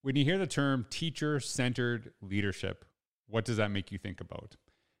When you hear the term teacher-centered leadership, what does that make you think about?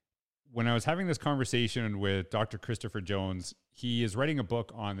 When I was having this conversation with Dr. Christopher Jones, he is writing a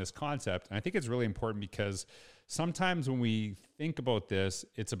book on this concept. And I think it's really important because sometimes when we think about this,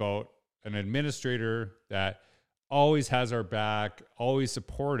 it's about an administrator that always has our back, always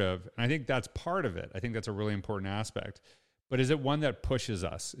supportive. And I think that's part of it. I think that's a really important aspect. But is it one that pushes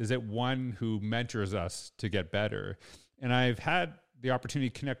us? Is it one who mentors us to get better? And I've had the opportunity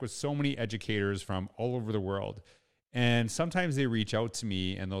to connect with so many educators from all over the world. And sometimes they reach out to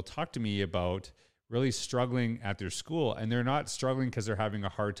me and they'll talk to me about really struggling at their school. And they're not struggling because they're having a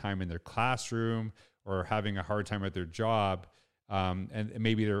hard time in their classroom or having a hard time at their job. And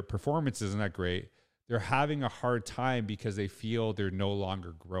maybe their performance isn't that great. They're having a hard time because they feel they're no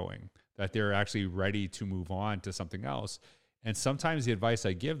longer growing, that they're actually ready to move on to something else. And sometimes the advice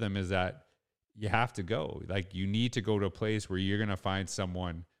I give them is that you have to go. Like, you need to go to a place where you're going to find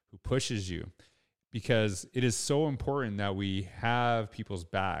someone who pushes you, because it is so important that we have people's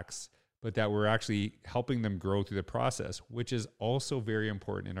backs, but that we're actually helping them grow through the process, which is also very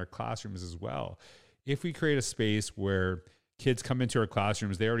important in our classrooms as well. If we create a space where kids come into our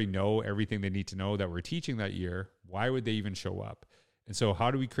classrooms, they already know everything they need to know that we're teaching that year, why would they even show up? And so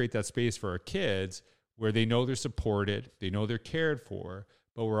how do we create that space for our kids where they know they're supported, they know they're cared for,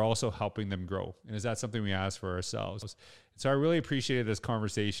 but we're also helping them grow? And is that something we ask for ourselves? So I really appreciated this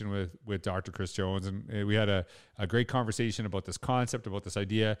conversation with Dr. Chris Jones. And we had a great conversation about this concept, about this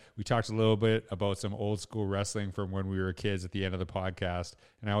idea. We talked a little bit about some old school wrestling from when we were kids at the end of the podcast.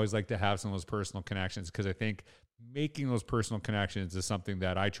 And I always like to have some of those personal connections, because I think making those personal connections is something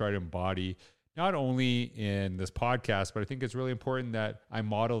that I try to embody, not only in this podcast, but I think it's really important that I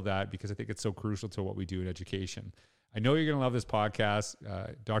model that, because I think it's so crucial to what we do in education. I know you're going to love this podcast.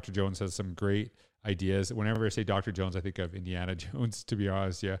 Dr. Jones has some great ideas. Whenever I say Dr. Jones, I think of Indiana Jones, to be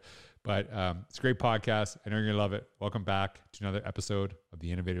honest. Yeah. But it's a great podcast. I know you're going to love it. Welcome back to another episode of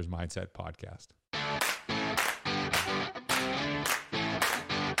the Innovator's Mindset Podcast.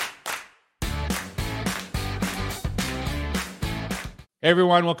 Hey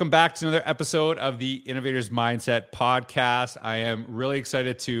everyone, welcome back to another episode of the Innovator's Mindset Podcast. I am really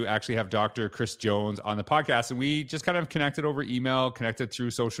excited to actually have Dr. Chris Jones on the podcast. And we just kind of connected over email, connected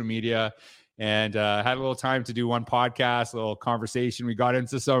through social media, and had a little time to do one podcast, a little conversation. We got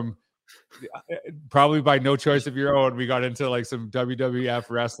into some, probably by no choice of your own, we got into like some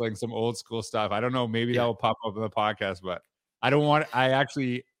WWF wrestling, some old school stuff. I don't know, maybe that will pop up in the podcast, but I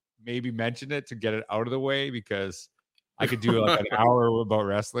actually maybe mentioned it to get it out of the way, because I could do like an hour about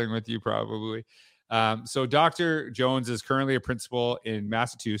wrestling with you probably. So Dr. Jones is currently a principal in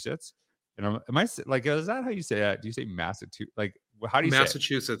Massachusetts. And am I like, is that how you say that? Do you say Massachusetts? Like, how do you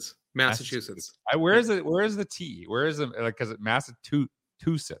Massachusetts. say it? Massachusetts. Where is it? Where is the T? Where is it? Like, because it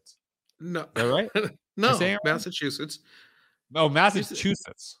Massachusetts. No. Is that right? No, right? Massachusetts. Oh,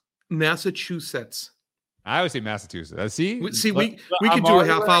 Massachusetts. Massachusetts. I always say Massachusetts. See, we could do a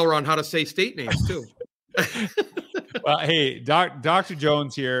half hour on how to say state names too. Well, hey, Dr.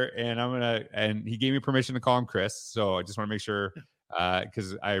 Jones here, and he gave me permission to call him Chris. So I just want to make sure,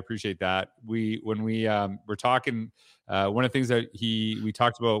 because I appreciate that. When we were talking, one of the things that we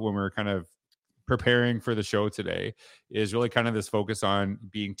talked about when we were kind of preparing for the show today is really kind of this focus on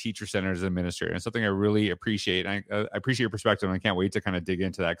being teacher-centered as an administrator. And something I really appreciate. And I appreciate your perspective, and I can't wait to kind of dig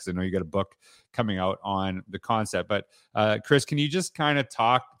into that, because I know you got a book coming out on the concept. But Chris, can you just kind of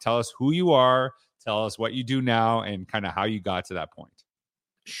tell us who you are, tell us what you do now, and kind of how you got to that point?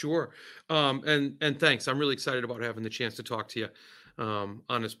 Sure. And thanks. I'm really excited about having the chance to talk to you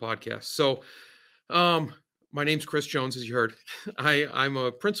on this podcast. So my name's Chris Jones, as you heard. I'm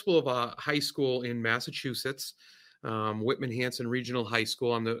a principal of a high school in Massachusetts, Whitman-Hanson Regional High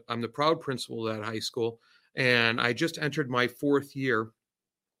School. I'm the proud principal of that high school, and I just entered my 4th year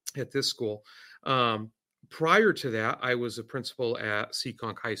at this school. Prior to that, I was a principal at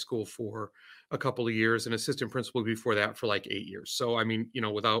Seekonk High School for a couple of years, and assistant principal before that for like 8 years. So, I mean,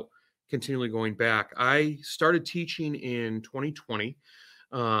 without continually going back, I started teaching in 2020.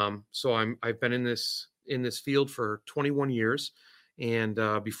 So I've been in this field for 21 years. And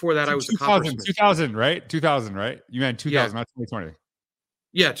before that, I was a coppersmith. 2000, right? 2000, right? You meant 2000, not 2020.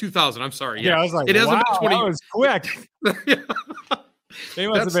 Yeah, 2000. I'm sorry. Yeah, I was like, it hasn't been 20. That was quick. They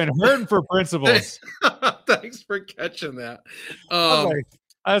must have been hurting for principals. Thanks for catching that.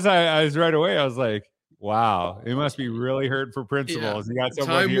 I was right away. I was like, wow, it must be really hurting for principals. Yeah. You got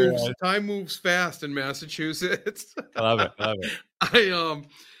someone here. Time moves fast in Massachusetts. I love it.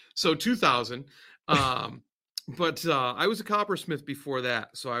 So 2000. But I was a coppersmith before that.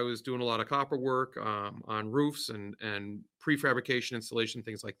 So I was doing a lot of copper work on roofs and prefabrication, installation,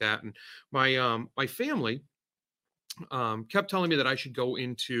 things like that. And my family kept telling me that I should go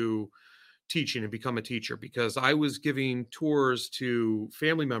into teaching and become a teacher because I was giving tours to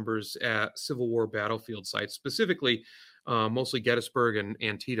family members at Civil War battlefield sites, specifically mostly Gettysburg and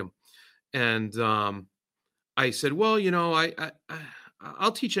Antietam. And I said, well,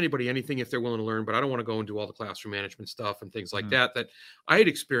 I'll teach anybody anything if they're willing to learn, but I don't want to go and do all the classroom management stuff and things like that I had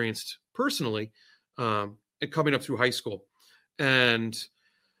experienced personally coming up through high school. And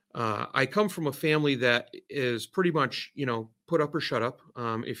I come from a family that is pretty much, put up or shut up.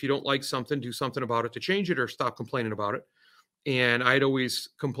 If you don't like something, do something about it to change it or stop complaining about it. And I'd always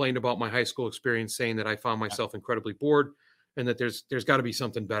complained about my high school experience, saying that I found myself incredibly bored and that there's got to be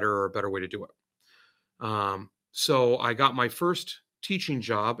something better or a better way to do it. So I got my first teaching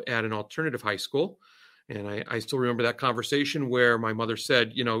job at an alternative high school. And I still remember that conversation where my mother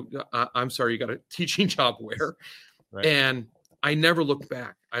said, I'm sorry, you got a teaching job where? Right. And I never looked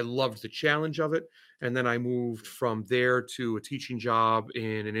back. I loved the challenge of it. And then I moved from there to a teaching job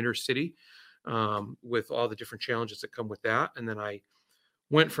in an inner city with all the different challenges that come with that. And then I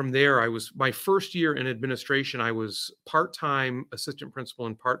went from there. My first year in administration, I was part-time assistant principal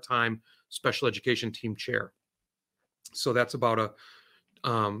and part-time special education team chair. So that's about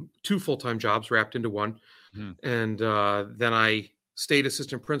 2 full-time jobs wrapped into one. Mm-hmm. And then I stayed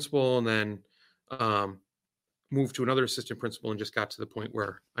assistant principal and then moved to another assistant principal and just got to the point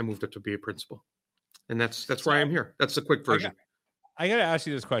where I moved up to be a principal. And that's why I'm here. That's the quick version. I got to ask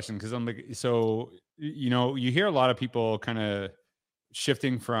you this question because I'm like, so, you hear a lot of people kind of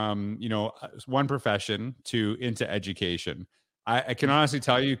shifting from, one profession into education. I can honestly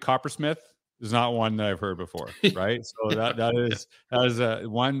tell you coppersmith is not one that I've heard before. Right. So that is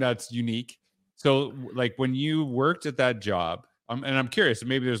one that's unique. So like when you worked at that job, and I'm curious,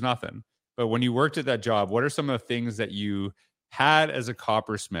 maybe there's nothing, but when you worked at that job, what are some of the things that you had as a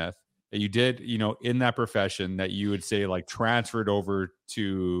coppersmith that you did, in that profession that you would say like transferred over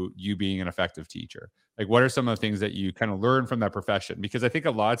to you being an effective teacher? Like, what are some of the things that you kind of learned from that profession? Because I think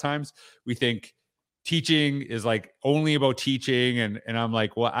a lot of times we think teaching is like only about teaching. And I'm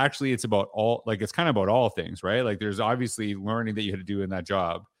like, well, actually it's about it's kind of about all things, right? Like there's obviously learning that you had to do in that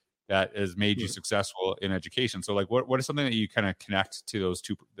job that has made you successful in education. So like, what is something that you kind of connect to those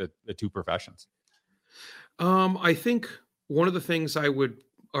the two professions? I think one of the things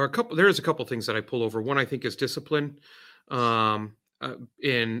there's a couple things that I pull over. One, I think, is discipline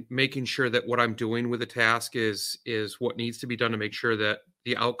in making sure that what I'm doing with a task is what needs to be done to make sure that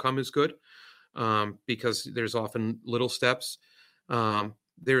the outcome is good. Because there's often little steps.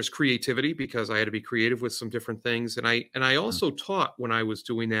 There's creativity because I had to be creative with some different things. And I also taught when I was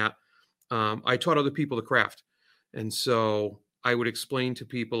doing that. I taught other people the craft. And so I would explain to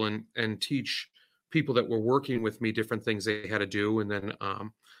people and teach people that were working with me different things they had to do. And then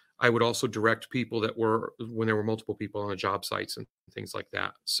I would also direct people when there were multiple people on the job sites and things like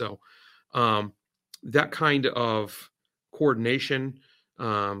that. So that kind of coordination,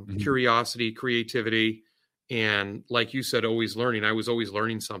 curiosity, creativity, and like you said, always learning. I was always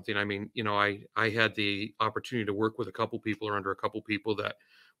learning something. I mean, I had the opportunity to work with a couple people or under a couple people that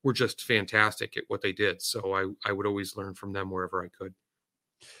were just fantastic at what they did. So I would always learn from them wherever I could.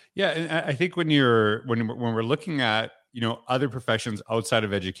 Yeah. And I think when we're looking at, other professions outside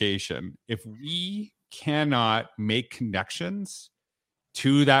of education, if we cannot make connections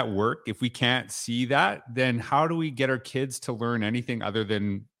to that work, if we can't see that, then how do we get our kids to learn anything other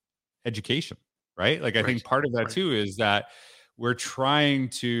than education? Right. Like, I think part of that too is that we're trying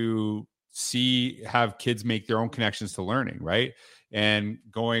to have kids make their own connections to learning. Right. And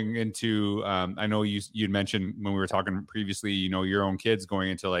going into, I know you'd mentioned when we were talking previously, your own kids going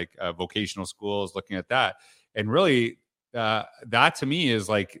into like vocational schools, looking at that. And really that to me is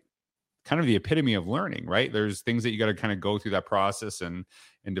like kind of the epitome of learning, right? There's things that you got to kind of go through that process and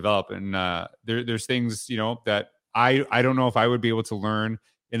develop. And there's things, that I don't know if I would be able to learn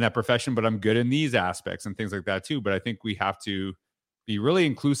in that profession, but I'm good in these aspects and things like that too. But I think we have to be really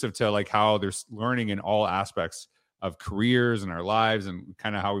inclusive to like how there's learning in all aspects of careers and our lives and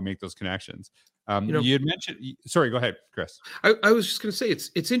kind of how we make those connections. You had mentioned, sorry, go ahead, Chris. I was just going to say,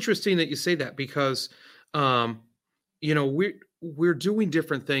 it's interesting that you say that because, we're doing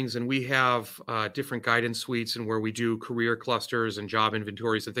different things and we have different guidance suites and where we do career clusters and job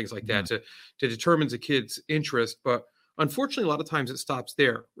inventories and things like that to determine the kid's interest. But unfortunately, a lot of times it stops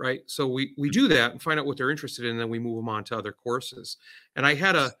there, right? So we do that and find out what they're interested in, and then we move them on to other courses. And I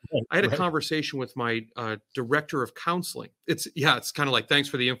had a conversation with my director of counseling. It's kind of like, thanks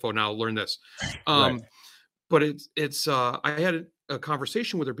for the info. Now learn this. But I had a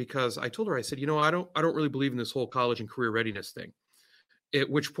conversation with her because I told her, I said, I don't really believe in this whole college and career readiness thing. At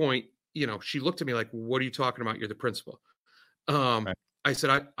which point, she looked at me like, what are you talking about? You're the principal. Right. I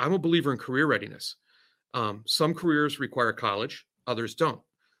said, I'm a believer in career readiness. Some careers require college, others don't.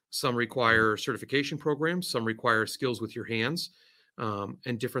 Some require certification programs, some require skills with your hands,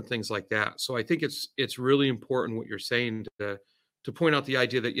 and different things like that. So I think it's really important what you're saying to point out the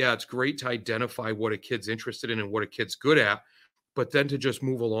idea that, yeah, it's great to identify what a kid's interested in and what a kid's good at, but then to just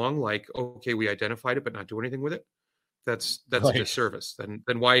move along like, okay, we identified it, but not do anything with it. That's a Right. disservice.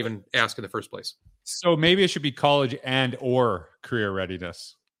 Then why even ask in the first place? So maybe it should be college and or career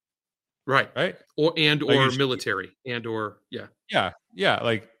readiness. Right. Right. Or Like military and or yeah. yeah. Yeah.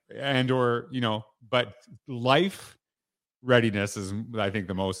 Like, and or, but life readiness is, I think,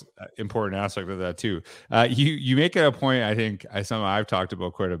 the most important aspect of that too. You make it a point, I think, something I've talked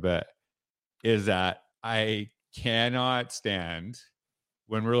about quite a bit, is that I cannot stand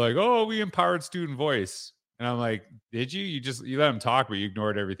when we're like, oh, we empowered student voice. And I'm like, did you? You let them talk, but you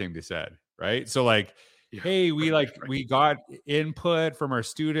ignored everything they said. Right. So like, Yeah. hey, Right. we got input from our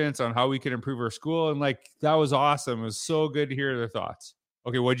students on how we could improve our school. And like, that was awesome. It was so good to hear their thoughts.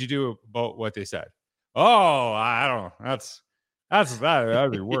 Okay, what'd you do about what they said? Oh, I don't know.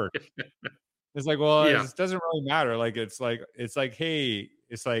 That'd be work. It's like, well, Yeah. it doesn't really matter. Like, it's like, hey,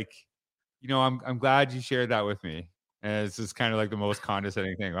 it's like, I'm glad you shared that with me. And it's just kind of like the most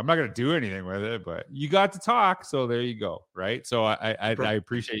condescending thing. I'm not going to do anything with it, but you got to talk, so there you go, right? So I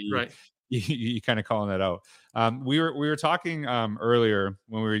appreciate you, Right. you kind of calling that out. We were talking earlier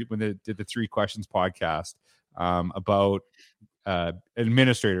when they did the 3 questions podcast about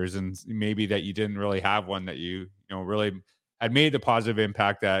administrators, and maybe that you didn't really have one that you really had made the positive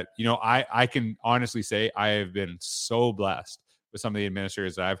impact that I can honestly say I have been so blessed with some of the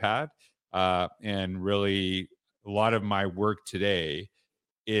administrators that I've had, and really a lot of my work today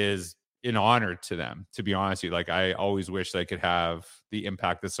is in honor to them, to be honest with you. Like, I always wish I could have the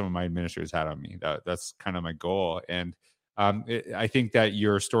impact that some of my administrators had on me. That's kind of my goal. And I think that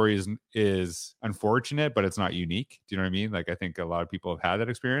your story is unfortunate, but it's not unique. Do you know what I mean? Like, I think a lot of people have had that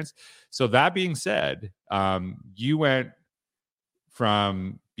experience. So that being said, you went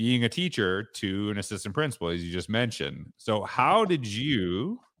from being a teacher to an assistant principal, as you just mentioned. So how did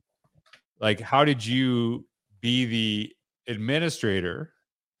you be the administrator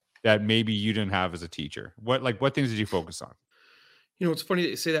that maybe you didn't have as a teacher? What things did you focus on? It's funny that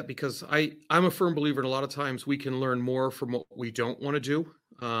you say that because I'm a firm believer in a lot of times we can learn more from what we don't want to do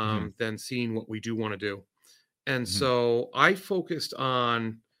Mhm, than seeing what we do want to do. And mhm. so I focused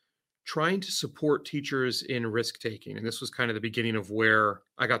on trying to support teachers in risk taking. And this was kind of the beginning of where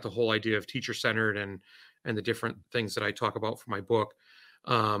I got the whole idea of teacher centered and the different things that I talk about for my book.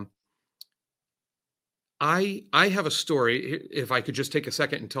 Um, I have a story. If I could just take a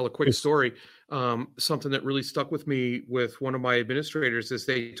second and tell a quick Yes. story, something that really stuck with me with one of my administrators is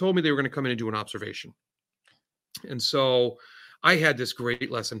they told me they were going to come in and do an observation, and so I had this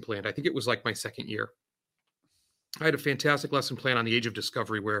great lesson planned. I think it was like my second year. I had a fantastic lesson plan on the age of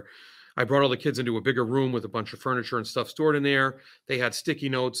discovery where I brought all the kids into a bigger room with a bunch of furniture and stuff stored in there. They had sticky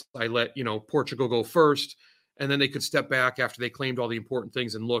notes. I let, Portugal go first. And then they could step back after they claimed all the important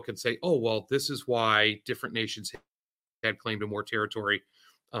things and look and say, oh, well, this is why different nations had claimed more territory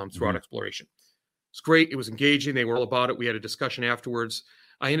throughout Mhm. exploration. It's great. It was engaging. They were all about it. We had a discussion afterwards.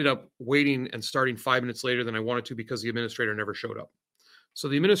 I ended up waiting and starting 5 minutes later than I wanted to because the administrator never showed up. So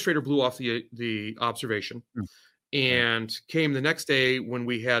the administrator blew off the observation Mm, right. and came the next day when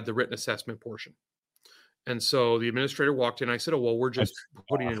we had the written assessment portion. And so the administrator walked in. I said, oh, well, we're just That's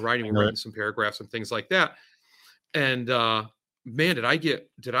putting in writing. I We're know it. writing some paragraphs and things like that. And man, did I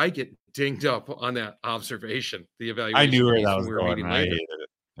get dinged up on that observation, the I knew evaluation where piece that when was we were going, meeting and I later. hated it.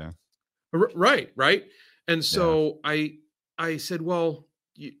 Yeah. Right. And Yeah. so I said, well,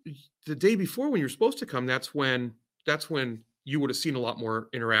 the day before when you're supposed to come, that's when you would have seen a lot more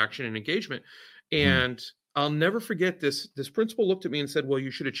interaction and engagement. Mhm. And I'll never forget this principal looked at me and said, well,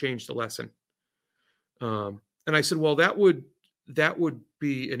 you should have changed the lesson. And I said, well, that would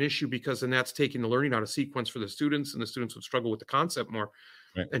be an issue because then that's taking the learning out of sequence for the students, and the students would struggle with the concept more.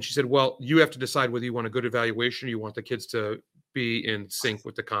 Right. And she said, well, you have to decide whether you want a good evaluation or you want the kids to be in sync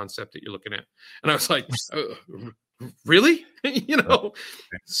with the concept that you're looking at. And I was like, really? Right. Oh,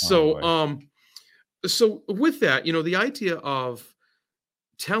 So, boy. so with that, the idea of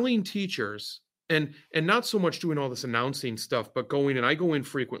telling teachers and not so much doing all this announcing stuff, but I go in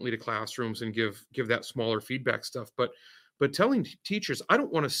frequently to classrooms and give that smaller feedback stuff, but telling teachers, I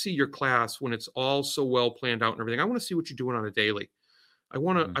don't want to see your class when it's all so well planned out and everything. I want to see what you're doing on a daily. I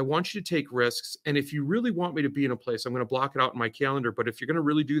want you to take risks. And if you really want me to be in a place, I'm going to block it out in my calendar. But if you're going to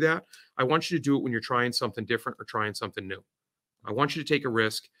really do that, I want you to do it when you're trying something different or trying something new. I want you to take a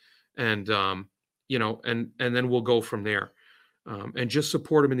risk, and and then we'll go from there. And just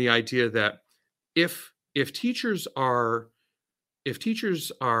support them in the idea that if teachers are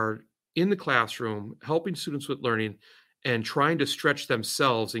in the classroom helping students with learning and trying to stretch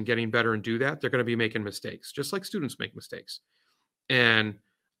themselves and getting better and do that, they're going to be making mistakes, just like students make mistakes. And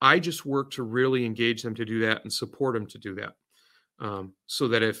I just work to really engage them to do that and support them to do that. So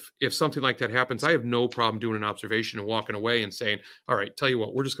that if something like that happens, I have no problem doing an observation and walking away and saying, all right, tell you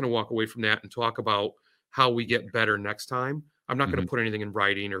what, we're just going to walk away from that and talk about how we get better next time. I'm not going to put anything in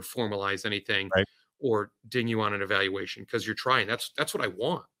writing or formalize anything or ding you on an evaluation because you're trying. That's what I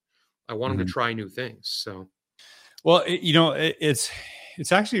want. I want them to try new things. So, well, it's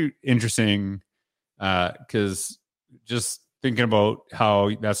actually interesting because just thinking about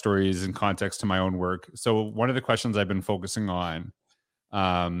how that story is in context to my own work. So one of the questions I've been focusing on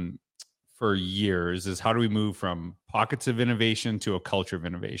for years is how do we move from pockets of innovation to a culture of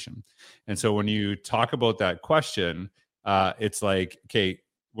innovation? And so when you talk about that question, it's like, okay,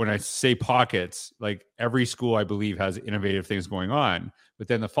 when I say pockets, like every school I believe has innovative things going on. But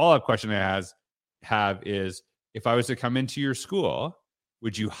then the follow-up question I have is, if I was to come into your school,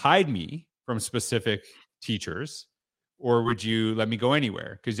 would you hide me from specific teachers? Or would you let me go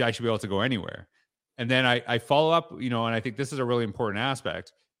anywhere? Because I should be able to go anywhere. And then I follow up, and I think this is a really important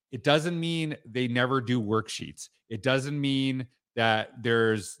aspect. It doesn't mean they never do worksheets. It doesn't mean that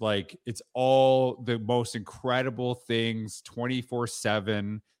there's it's all the most incredible things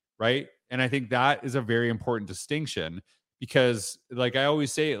 24/7, right? And I think that is a very important distinction because I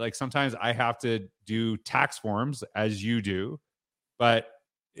always say, sometimes I have to do tax forms as you do, but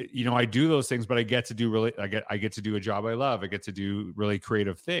I do those things, but I get to do I get to do a job I love. I get to do really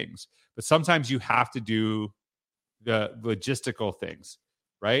creative things. But sometimes you have to do the logistical things,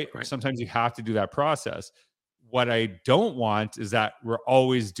 right? Sometimes you have to do that process. What I don't want is that we're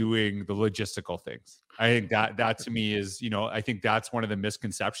always doing the logistical things. I think that to me is, I think that's one of the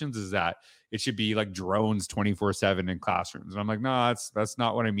misconceptions is that it should be like drones 24/7 in classrooms. And I'm like, no, that's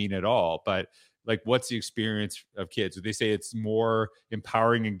not what I mean at all. But what's the experience of kids? Would they say it's more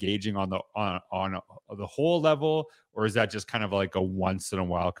empowering, engaging on the whole level, or is that just kind of like a once in a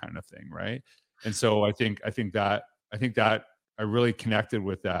while kind of thing, right? And so I think that I really connected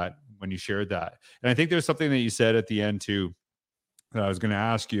with that when you shared that, and I think there's something that you said at the end too that I was going to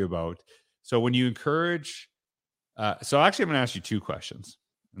ask you about. So when you encourage, so actually I'm going to ask you two questions,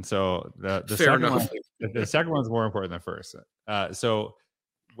 and so the second one's more important than the first. So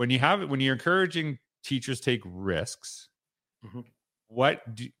when you're encouraging teachers to take risks, what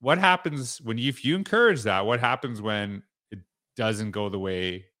happens if you encourage that? What happens when it doesn't go the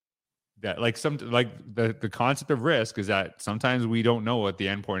way that the concept of risk is that sometimes we don't know what the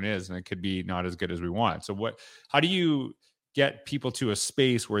end point is and it could be not as good as we want. So how do you get people to a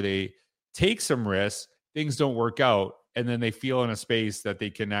space where they take some risks, things don't work out, and then they feel in a space that they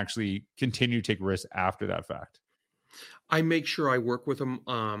can actually continue to take risks after that fact? I make sure I work with them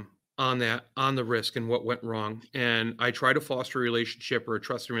on the risk and what went wrong. And I try to foster a relationship or a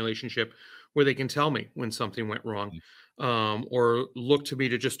trusting relationship where they can tell me when something went wrong, or look to me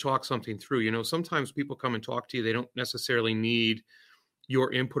to just talk something through. Sometimes people come and talk to you. They don't necessarily need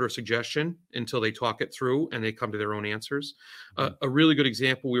your input or suggestion until they talk it through and they come to their own answers. A really good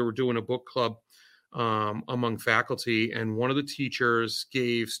example, we were doing a book club among faculty, and one of the teachers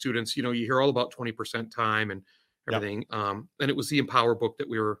gave students, you hear all about 20% time and everything. And it was the Empower book that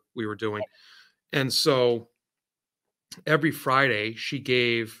we were doing. And so every Friday she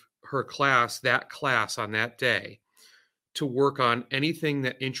gave her class on that day to work on anything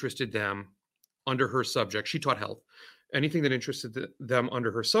that interested them under her subject. She taught health, anything that interested them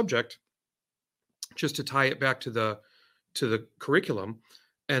under her subject, just to tie it back to the curriculum.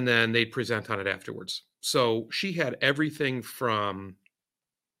 And then they'd present on it afterwards. So she had everything from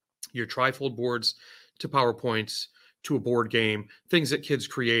your trifold boards to PowerPoints to a board game, things that kids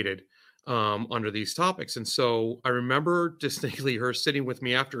created under these topics. And so I remember distinctly her sitting with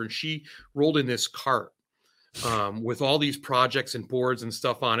me after, and she rolled in this cart with all these projects and boards and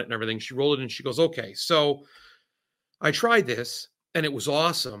stuff on it and everything. She rolled it in and she goes, okay, so I tried this and it was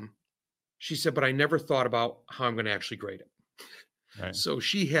awesome. She said, but I never thought about how I'm going to actually grade it. Right. So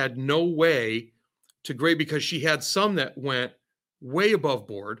she had no way to grade because she had some that went way above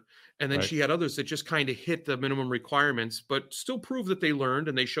board. And then she had others that just kind of hit the minimum requirements, but still proved that they learned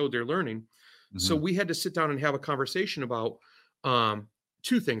and they showed their learning. Mm-hmm. So we had to sit down and have a conversation about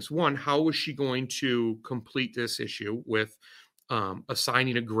two things. One, how was she going to complete this issue with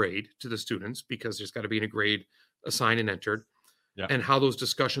assigning a grade to the students, because there's got to be a grade assigned and entered, Yeah. and how those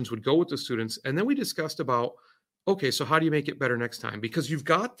discussions would go with the students. And then we discussed about, okay, so how do you make it better next time? Because you've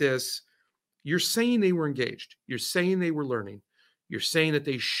got this, you're saying they were engaged, you're saying they were learning, you're saying that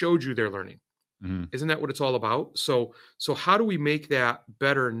they showed you they're learning. Hmm. Isn't that what it's all about? So how do we make that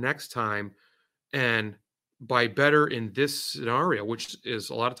better next time? And by better in this scenario, which is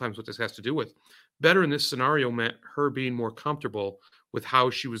a lot of times what this has to do with, better in this scenario meant her being more comfortable with how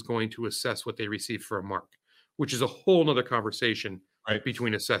she was going to assess what they received for a mark, which is a whole nother conversation Right.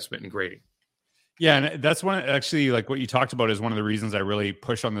 between assessment and grading. Yeah, and that's one, actually, like what you talked about is one of the reasons I really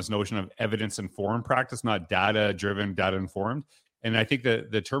push on this notion of evidence informed practice, not data driven, data informed. And I think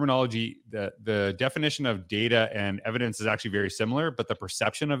the terminology, the definition of data and evidence is actually very similar, but the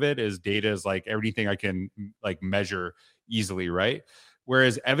perception of it is data is like everything I can like measure easily, right?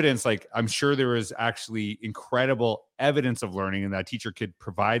 Whereas evidence, like I'm sure there is actually incredible evidence of learning, and that teacher could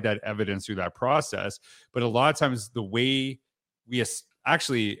provide that evidence through that process. But a lot of times, the way we I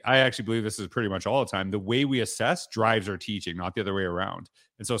actually believe this is pretty much all the time. The way we assess drives our teaching, not the other way around.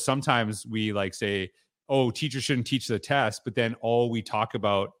 And so sometimes we like say, oh, teachers shouldn't teach the test, but then all we talk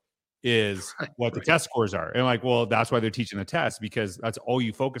about is Right, what the right. test scores are. And like, well, that's why they're teaching the test, because that's all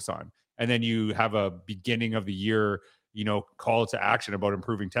you focus on. And then you have a beginning of the year, call to action about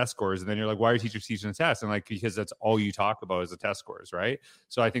improving test scores. And then you're like, why are teachers teaching the test? And like, because that's all you talk about is the test scores, right?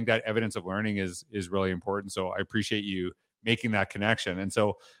 So I think that evidence of learning is really important. So I appreciate you making that connection. And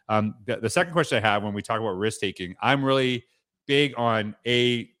so the second question I have when we talk about risk taking, I'm really big on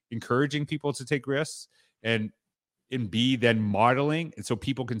encouraging people to take risks, and B, then modeling. And so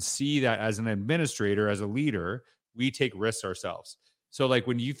people can see that as an administrator, as a leader, we take risks ourselves. So like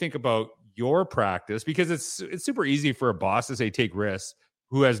when you think about your practice, because it's super easy for a boss to say take risks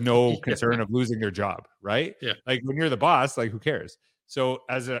who has no Yeah, concern of losing their job, right? yeah. Like when you're the boss, like who cares? So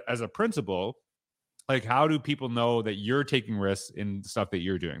as a principal, like how do people know that you're taking risks in stuff that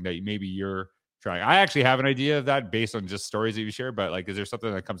you're doing, that maybe you're trying? I actually have an idea of that based on just stories that you share, but like is there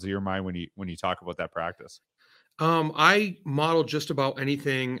something that comes to your mind when you talk about that practice? I model just about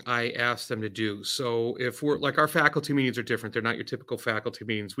anything I ask them to do. So if we're like, our faculty meetings are different. They're not your typical faculty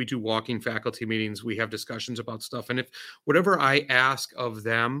meetings. We do walking faculty meetings. We have discussions about stuff. And if whatever I ask of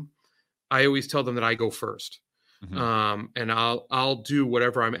them, I always tell them that I go first. Hmm. And I'll do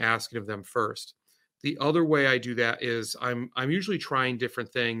whatever I'm asking of them first. The other way I do that is I'm usually trying different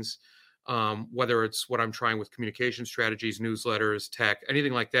things, whether it's what I'm trying with communication strategies, newsletters, tech,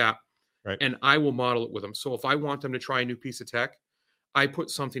 anything like that, Right. and I will model it with them. So if I want them to try a new piece of tech, I put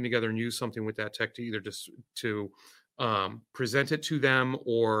something together and use something with that tech to either just to present it to them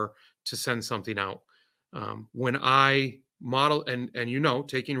or to send something out. When I model and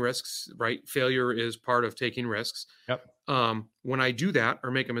taking risks, right? Failure is part of taking risks. Yep. When I do that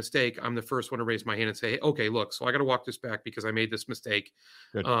or make a mistake, I'm the first one to raise my hand and say, hey, okay, look, so I got to walk this back because I made this mistake,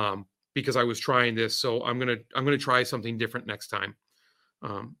 Good. because I was trying this. So I'm gonna try something different next time,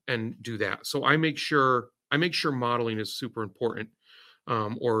 and do that. So I make sure modeling is super important,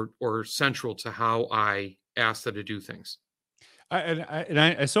 or central to how I ask them to do things.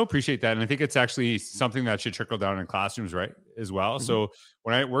 I so appreciate that, and I think it's actually something that should trickle down in classrooms, right, as well. Mhm. So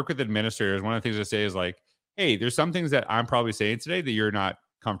when I work with administrators, one of the things I say is like, "Hey, there's some things that I'm probably saying today that you're not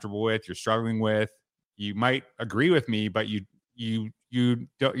comfortable with, you're struggling with. You might agree with me, but you're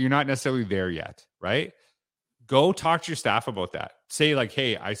not necessarily there yet, right? Go talk to your staff about that. Say like,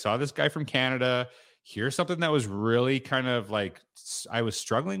 hey, I saw this guy from Canada. Here's something that was really kind of like I was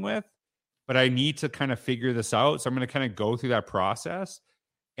struggling with, but I need to kind of figure this out. So I'm going to kind of go through that process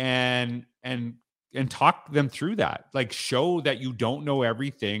and talk them through that. Like show that you don't know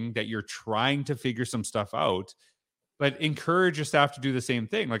everything, that you're trying to figure some stuff out, but encourage your staff to do the same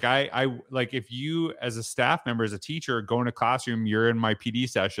thing. Like I like if you as a staff member, as a teacher, go in a classroom, you're in my PD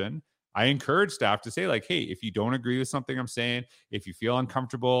session. I encourage staff to say like, hey, if you don't agree with something I'm saying, if you feel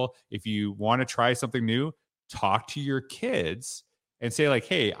uncomfortable, if you want to try something new, talk to your kids and say like,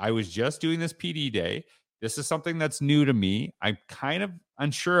 hey, I was just doing this PD day. This is something that's new to me. I'm kind of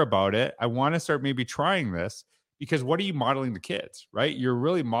unsure about it. I want to start maybe trying this, because what are you modeling to kids, right? You're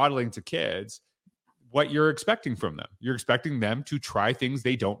really modeling to kids what you're expecting from them. You're expecting them to try things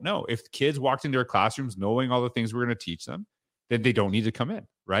they don't know. If kids walked into their classrooms knowing all the things we're going to teach them, then they don't need to come in,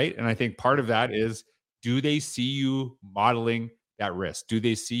 right? And I think part of that is, do they see you modeling that risk? Do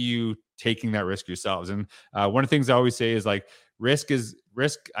they see you taking that risk yourselves? And one of the things I always say is like, risk.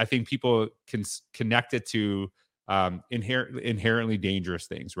 I think people can connect it to inherently dangerous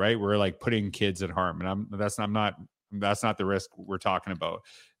things, right? We're like putting kids at harm, and that's not the risk we're talking about.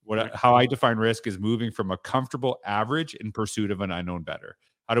 Right. How I define risk is moving from a comfortable average in pursuit of an unknown better.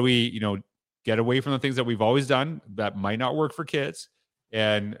 How do we, get away from the things that we've always done that might not work for kids,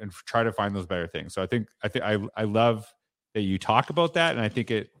 and try to find those better things. So I love that you talk about that, and I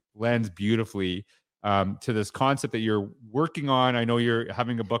think it lends beautifully to this concept that you're working on. I know you're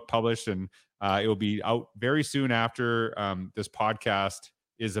having a book published, and it will be out very soon after this podcast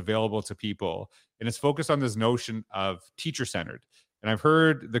is available to people. And it's focused on this notion of teacher centered. And I've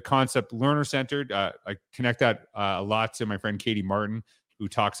heard the concept learner centered. I connect that a lot to my friend Katie Martin, who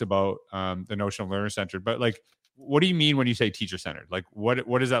talks about the notion of learner centered. But like, what do you mean when you say teacher centered? Like,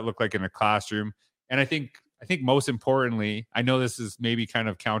 what does that look like in a classroom? And I think most importantly, I know this is maybe kind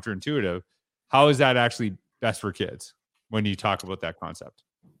of counterintuitive. How is that actually best for kids when you talk about that concept?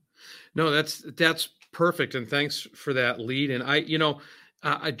 No, that's perfect, and thanks for that lead.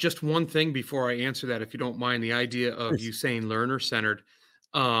 And just one thing before I answer that, if you don't mind, the idea of you saying learner centered.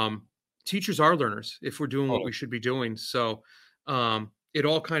 Teachers are learners if we're doing what we should be doing. So it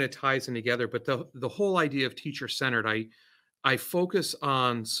all kind of ties in together. But the whole idea of teacher centered, I focus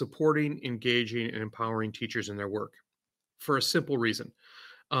on supporting, engaging, and empowering teachers in their work for a simple reason.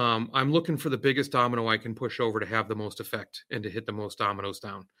 I'm looking for the biggest domino I can push over to have the most effect and to hit the most dominoes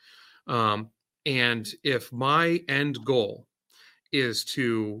down. And if my end goal is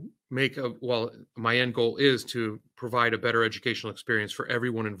to my end goal is to provide a better educational experience for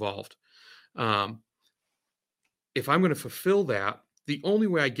everyone involved. If I'm going to fulfill that, the only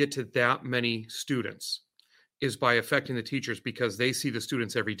way I get to that many students is by affecting the teachers, because they see the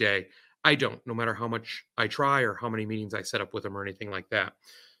students every day. I don't, no matter how much I try or how many meetings I set up with them or anything like that.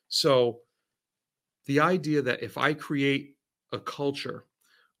 So the idea that if I create a culture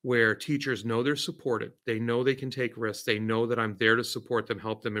where teachers know they're supported, they know they can take risks, they know that I'm there to support them,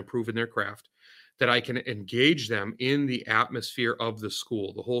 help them improve in their craft, that I can engage them in the atmosphere of the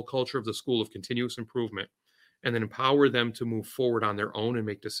school, the whole culture of the school of continuous improvement, and then empower them to move forward on their own and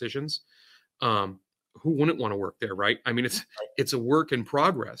make decisions. Who wouldn't want to work there, right? I mean, it's a work in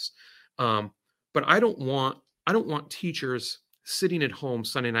progress. But I don't want teachers sitting at home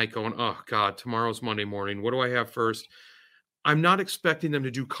Sunday night going, oh God, tomorrow's Monday morning. What do I have first? I'm not expecting them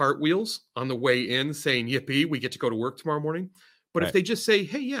to do cartwheels on the way in saying, yippee, we get to go to work tomorrow morning. But if they just say,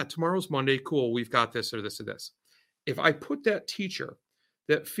 hey, yeah, tomorrow's Monday, cool, we've got this or this or this. If I put that teacher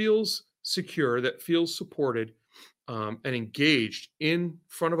that feels secure, that feels supported and engaged in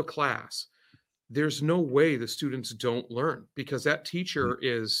front of a class, there's no way the students don't learn, because that teacher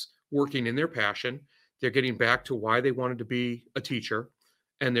is working in their passion. They're getting back to why they wanted to be a teacher,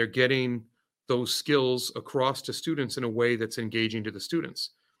 and they're getting those skills across to students in a way that's engaging to the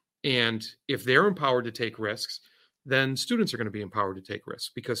students. And if they're empowered to take risks, then students are going to be empowered to take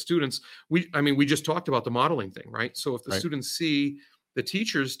risks, because students, we just talked about the modeling thing, right? So if the students see the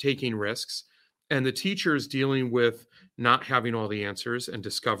teachers taking risks and the teachers dealing with not having all the answers and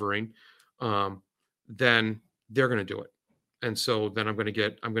discovering, then they're going to do it. And so then I'm going to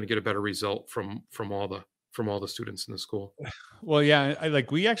get a better result from all the students in the school. Well, yeah,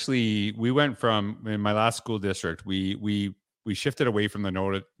 we went from, in my last school district, we shifted away from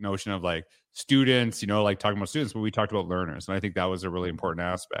the notion of like students, like talking about students, but we talked about learners. And I think that was a really important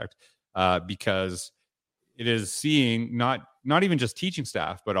aspect because it is seeing not even just teaching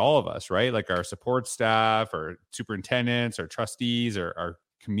staff, but all of us, right? Like our support staff, our superintendents, our trustees, our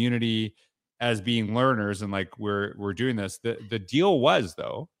community as being learners. And like we're doing this. The deal was,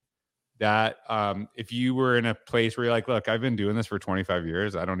 though, that if you were in a place where you're like, look, I've been doing this for 25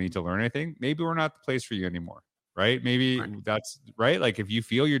 years, I don't need to learn anything, maybe we're not the place for you anymore, right? Maybe that's right. Like if you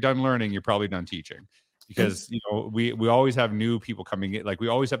feel you're done learning, you're probably done teaching, because we always have new people coming in. Like we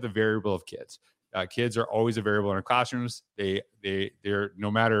always have the variable of kids. Kids are always a variable in our classrooms. They're no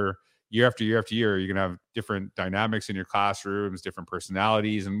matter year after year after year, you're gonna have different dynamics in your classrooms, different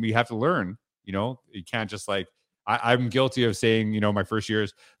personalities, and we have to learn. You can't just like, I'm guilty of saying, my first year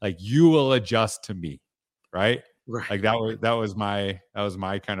is like, you will adjust to me. Right. Like that was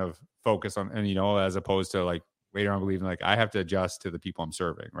my kind of focus on, and, as opposed to like later on believing like I have to adjust to the people I'm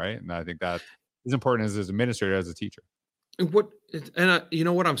serving. Right. And I think that is important as an administrator, as a teacher.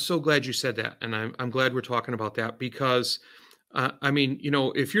 I'm so glad you said that. And I'm glad we're talking about that, because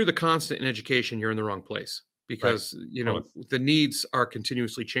if you're the constant in education, you're in the wrong place, because, the needs are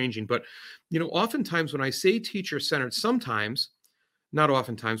continuously changing. But, oftentimes when I say teacher-centered, not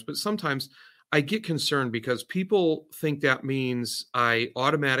oftentimes, but sometimes I get concerned, because people think that means I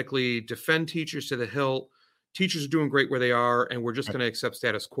automatically defend teachers to the hilt. Teachers are doing great where they are, and we're just going to accept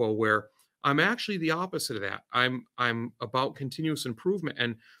status quo, where I'm actually the opposite of that. I'm about continuous improvement.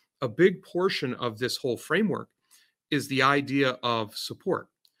 And a big portion of this whole framework is the idea of support.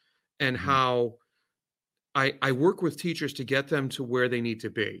 and Mhm. how I work with teachers to get them to where they need to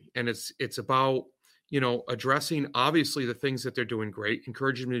be. And it's about, addressing obviously the things that they're doing great,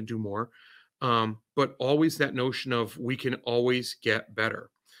 encouraging them to do more. But always that notion of we can always get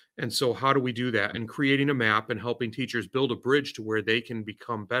better. And so how do we do that? And creating a map and helping teachers build a bridge to where they can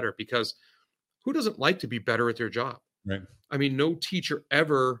become better, because who doesn't like to be better at their job? Right. I mean, no teacher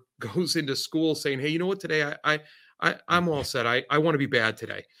ever goes into school saying, "Hey, you know what? Today I'm all set. I want to be bad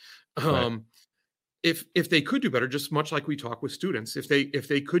today." Right. Um, if they could do better, just much like we talk with students, if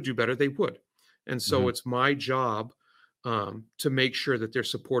they could do better, they would. And so Mhm. it's my job to make sure that they're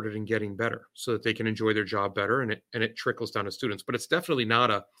supported in getting better, so that they can enjoy their job better, and it trickles down to students. But it's definitely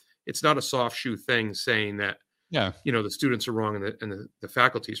not a soft shoe thing saying that Yeah. the students are wrong and the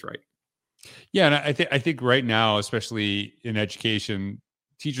faculty's right. Yeah, and I think right now, especially in education,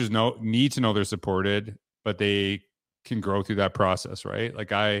 teachers need to know they're supported, but they can grow through that process, right?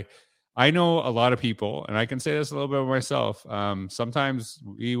 Like I know a lot of people, and I can say this a little bit of myself. Sometimes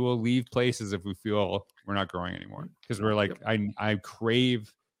we will leave places if we feel we're not growing anymore because we're like, Yep. I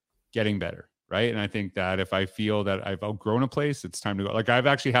crave getting better, right? And I think that if I feel that I've outgrown a place, it's time to go. Like I've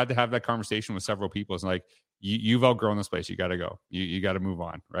actually had to have that conversation with several people. It's like you've outgrown this place. You got to go. You got to move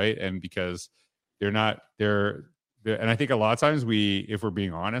on, right? And because they're not and I think a lot of times if we're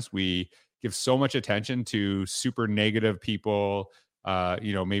being honest, we give so much attention to super negative people,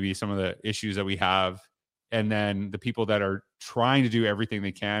 maybe some of the issues that we have. And then the people that are trying to do everything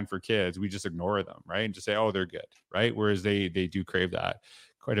they can for kids, we just ignore them, right? And just say, oh, they're good, right? Whereas they do crave that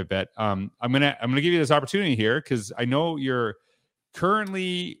quite a bit. I'm gonna give you this opportunity here because I know you're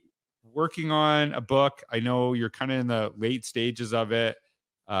currently working on a book. I know you're kind of in the late stages of it,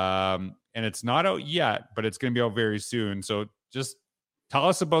 and it's not out yet, but it's going to be out very soon. So just tell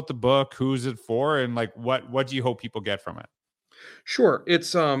us about the book. Who's it for, and like what do you hope people get from it? Sure.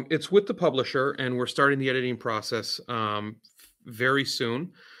 It's with the publisher, and we're starting the editing process very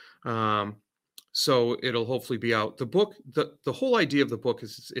soon. Um, so it'll hopefully be out. The book, the whole idea of the book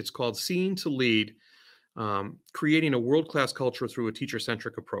is it's called Seeing to Lead, creating a world-class culture through a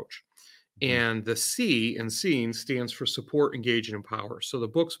teacher-centric approach. Mhm. And the C in Seeing stands for support, engage, and empower. So the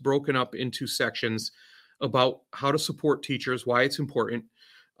book's broken up into sections about how to support teachers, why it's important,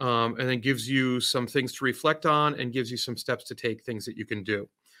 and then gives you some things to reflect on and gives you some steps to take, things that you can do.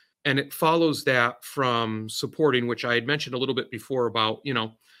 And it follows that from supporting, which I had mentioned a little bit before about,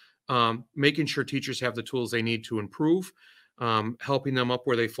 making sure teachers have the tools they need to improve, helping them up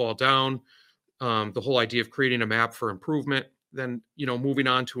where they fall down, the whole idea of creating a map for improvement. Then, moving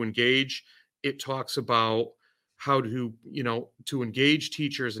on to engage, it talks about how to engage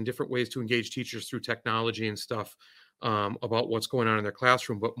teachers and different ways to engage teachers through technology and stuff, about what's going on in their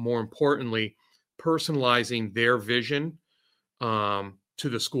classroom. But more importantly, personalizing their vision to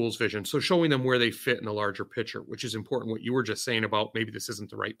the school's vision. So showing them where they fit in the larger picture, which is important. What you were just saying about maybe this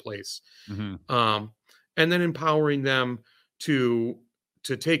isn't the right place, Mhm. um, and then empowering them to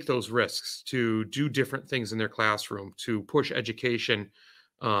take those risks, to do different things in their classroom, to push education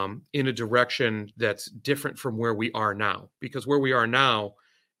in a direction that's different from where we are now, because where we are now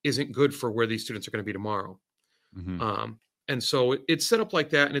isn't good for where these students are going to be tomorrow. Mhm. um, and so it's set up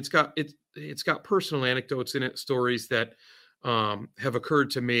like that, and it's got personal anecdotes in it, stories that have occurred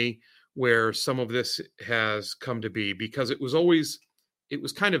to me where some of this has come to be, because it was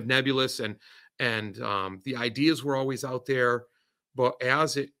kind of nebulous, and the ideas were always out there, but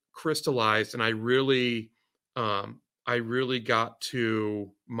as it crystallized, and I really got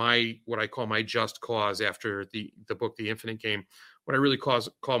to my what I call my just cause after the book The Infinite Game. What I really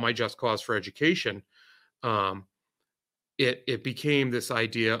call my just cause for education, um, it became this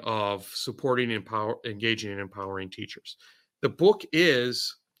idea of supporting, engaging and empowering teachers. The book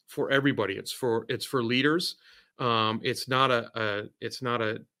is for everybody. It's for leaders. It's not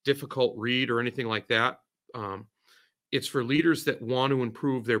a difficult read or anything like that. Um, it's for leaders that want to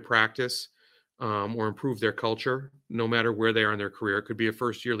improve their practice, or improve their culture, no matter where they are in their career. It could be a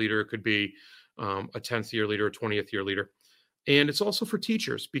first year leader, it could be a 10th year leader, a 20th year leader. And it's also for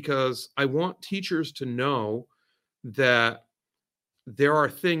teachers, because I want teachers to know that there are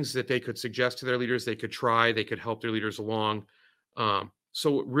things that they could suggest to their leaders, they could try, they could help their leaders along.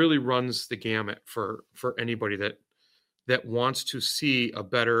 So it really runs the gamut for anybody that wants to see a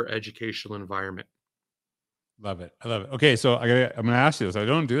better educational environment. Love it. I love it. Okay, so I'm gonna ask you this. I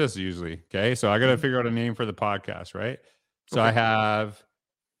don't do this usually. Okay, so I gotta Mhm. figure out a name for the podcast, right? So Okay.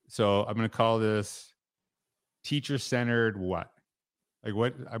 I'm gonna call this teacher centered what? Like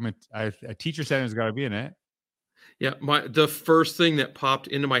what? A teacher centered's got to be in it. Yeah, the first thing that popped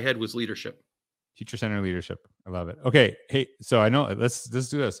into my head was leadership. Teacher centered leadership. I love it. Okay. Hey, so I know let's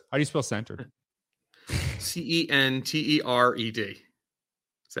do this. How do you spell centered? Centered. Is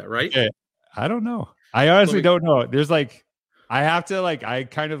that right? Okay. I don't know. I honestly don't know. There's like, I have to like, I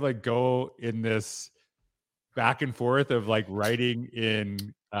kind of like go in this back and forth of like writing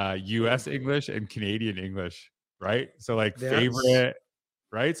in US English and Canadian English, right? So like favorite,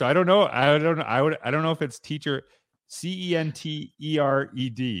 right? So I don't know. I don't know. I don't know if it's teacher Centered,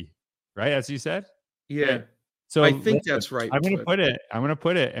 right? As you said? Yeah. Okay. So I think that's right. I'm gonna put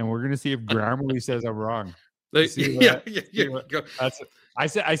it, and we're gonna see if Grammarly says I'm wrong. I said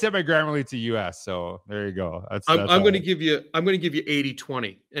my Grammarly to US, so there you go. I'm going to give you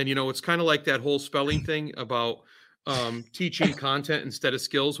 80-20. And it's kind of like that whole spelling thing about teaching content instead of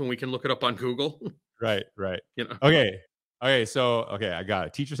skills when we can look it up on Google. Right. Okay, so I got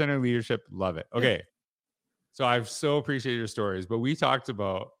it. Teacher-centered leadership, love it. Okay. So I've so appreciated your stories, but we talked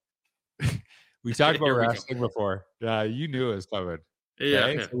about wrestling before. You knew it was coming.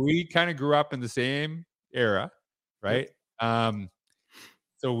 Okay? Yeah. So we kind of grew up in the same era, right?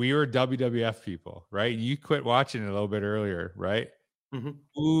 So we were WWF people, right? You quit watching it a little bit earlier, right? Mm-hmm.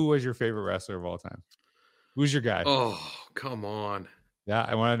 Who was your favorite wrestler of all time? Who's your guy? Oh, come on. Yeah,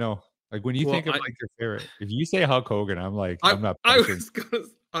 I want to know. Like when you think of like your favorite, if you say Hulk Hogan, I'm like, I'm not. I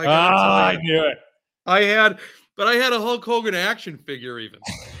knew it. I had a Hulk Hogan action figure even.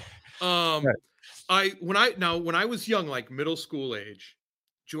 Right. When I was young, like middle school age,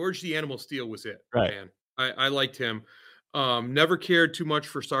 George the Animal Steel was it. Right. Man, I liked him. Never cared too much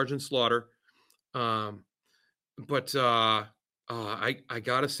for Sergeant Slaughter. But I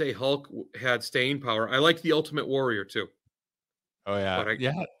gotta say Hulk had staying power. I liked the Ultimate Warrior too. Oh yeah. But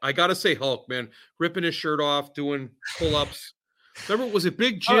I gotta say Hulk, man, ripping his shirt off, doing pull-ups. Remember, was it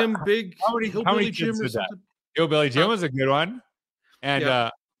Big Jim? Hillbilly Jim or something? Hillbilly Jim was a good one.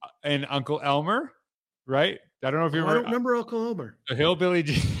 And and Uncle Elmer, right? I don't know if you remember. I don't remember Uncle Elmer. Hillbilly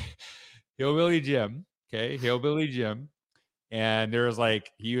Jim. Okay, Hillbilly Jim. And there was like,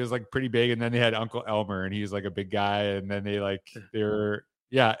 he was like pretty big, and then they had Uncle Elmer, and he was like a big guy, and then they and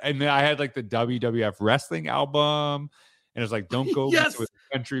then I had like the WWF wrestling album, and it was like, don't go with a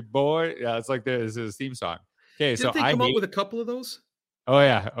country boy. Yeah, it's like this is a theme song. Okay, Didn't they come up with a couple of those? Oh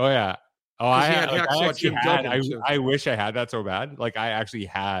yeah. Oh, I wish I had that so bad. Like I actually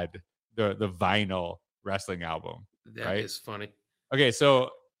had the vinyl wrestling album. That is funny. Okay, so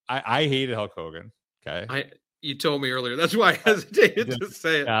I hated Hulk Hogan. Okay. You told me earlier. That's why I hesitated to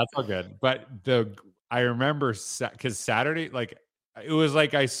say it. Yeah, that's all good. But I remember because Saturday, like it was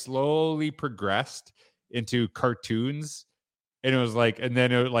like I slowly progressed into cartoons, and it was like, and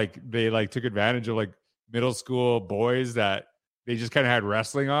then it like they like took advantage of like middle school boys that they just kind of had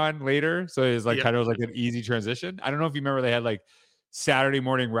wrestling on later. So it was like kind of like an easy transition. I don't know if you remember they had like Saturday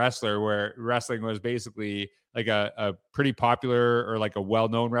Morning Wrestler, where wrestling was basically like a pretty popular or like a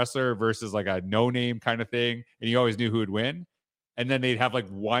well-known wrestler versus like a no-name kind of thing. And you always knew who would win. And then they'd have like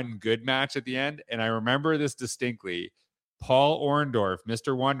one good match at the end. And I remember this distinctly. Paul Orndorff,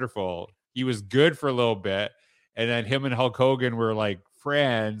 Mr. Wonderful, he was good for a little bit. And then him and Hulk Hogan were like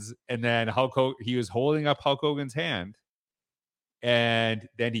friends. And then he was holding up Hulk Hogan's hand. And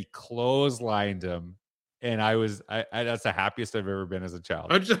then he clotheslined him. And that's the happiest I've ever been as a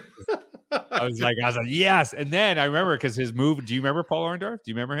child. I was like, yes. And then I remember because his move. Do you remember Paul Orndorff?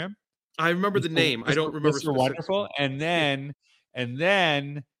 Do you remember him? I remember the name. I don't remember. Mr. Wonderful. And then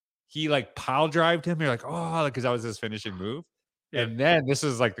he like pile drived him. You're like, oh, because that was his finishing move. Yeah. And then this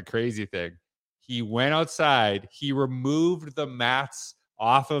is like the crazy thing. He went outside. He removed the mats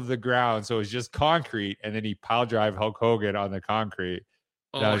off of the ground, so it was just concrete. And then he pile drive Hulk Hogan on the concrete.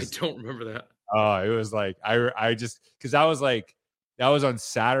 I don't remember that. Oh, it was like I just because that was on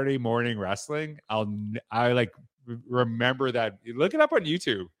Saturday Morning Wrestling. I like remember that. Look it up on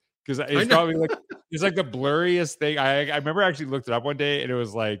YouTube because it's probably like it's like the blurriest thing. I remember I actually looked it up one day and it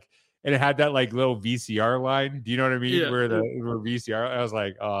was like, and it had that like little VCR line. Do you know what I mean? Yeah. Where VCR. I was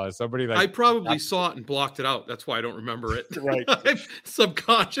like, oh, somebody like I probably saw it and blocked it out. That's why I don't remember it. Right. I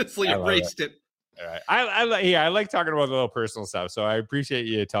subconsciously erased it. All right. I like talking about the little personal stuff. So I appreciate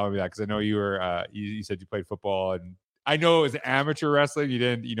you telling me that because I know you were you said you played football, and I know it was amateur wrestling. You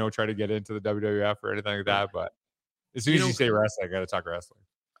didn't try to get into the WWF or anything like that. But as soon as you say wrestling, I got to talk wrestling.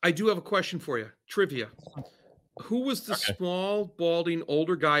 I do have a question for you. Trivia. Who was the small, balding,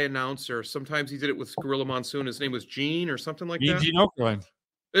 older guy announcer? Sometimes he did it with Gorilla Monsoon. His name was Gene or something like that. Gene Okerlund.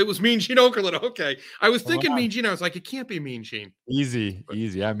 It was Mean Gene Okerlund. Okay. I was thinking Mean Gene. I was like, it can't be Mean Gene. Easy.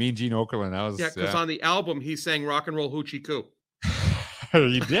 Yeah, Mean Gene Okerlund. That was because on the album he sang Rock and Roll Hoochie Coo.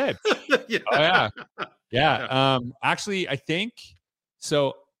 He did. Yeah. Oh, yeah. Actually, I think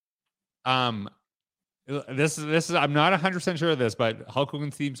so. This is I'm not 100% sure of this, but Hulk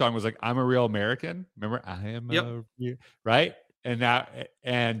Hogan's theme song was like, "I'm a real American." Remember? I am Yep. a real, right?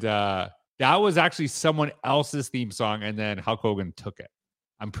 That was actually someone else's theme song, and then Hulk Hogan took it.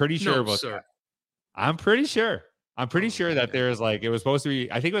 I'm pretty sure No, about sir. that. I'm pretty sure. I'm pretty Oh, sure that man. there's like it was supposed to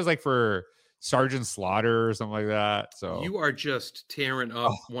be. I think it was like for Sergeant Slaughter or something like that. So You are just tearing oh,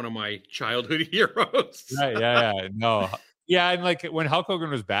 up one of my childhood heroes. right, yeah, no, yeah, and like when Hulk Hogan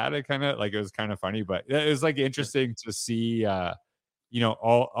was bad, it kind of like it was kind of funny, but it was like Yeah, interesting to see, all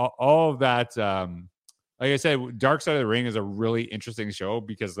of that. Like I said, Dark Side of the Ring is a really interesting show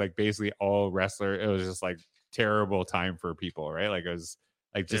because like basically all wrestler, it was just like terrible time for people, right? Like it was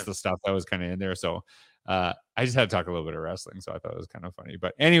like yeah. just the stuff that was kind of in there. So I just had to talk a little bit of wrestling, so I thought it was kind of funny.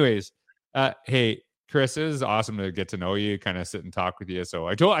 But anyways, hey, Chris, it is awesome to get to know you, kind of sit and talk with you. So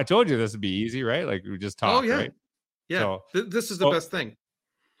I told you this would be easy, right? Like we just Oh, talk, yeah. right? Yeah. So This is the well, best thing.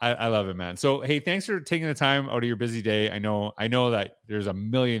 I love it, man. So hey, thanks for taking the time out of your busy day. I know that there's a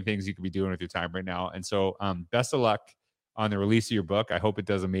million things you could be doing with your time right now. And so best of luck on the release of your book. I hope it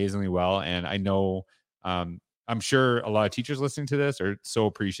does amazingly well. And I know I'm sure a lot of teachers listening to this are so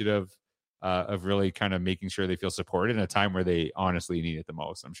appreciative of really kind of making sure they feel supported in a time where they honestly need it the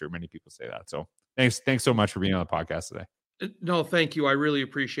most. I'm sure many people say that. So thanks so much for being on the podcast today. No, thank you. I really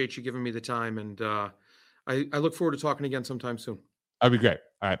appreciate you giving me the time, and I look forward to talking again sometime soon. That'd be great.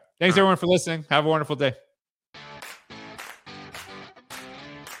 All right. All Thanks right. everyone for listening. Have a wonderful day.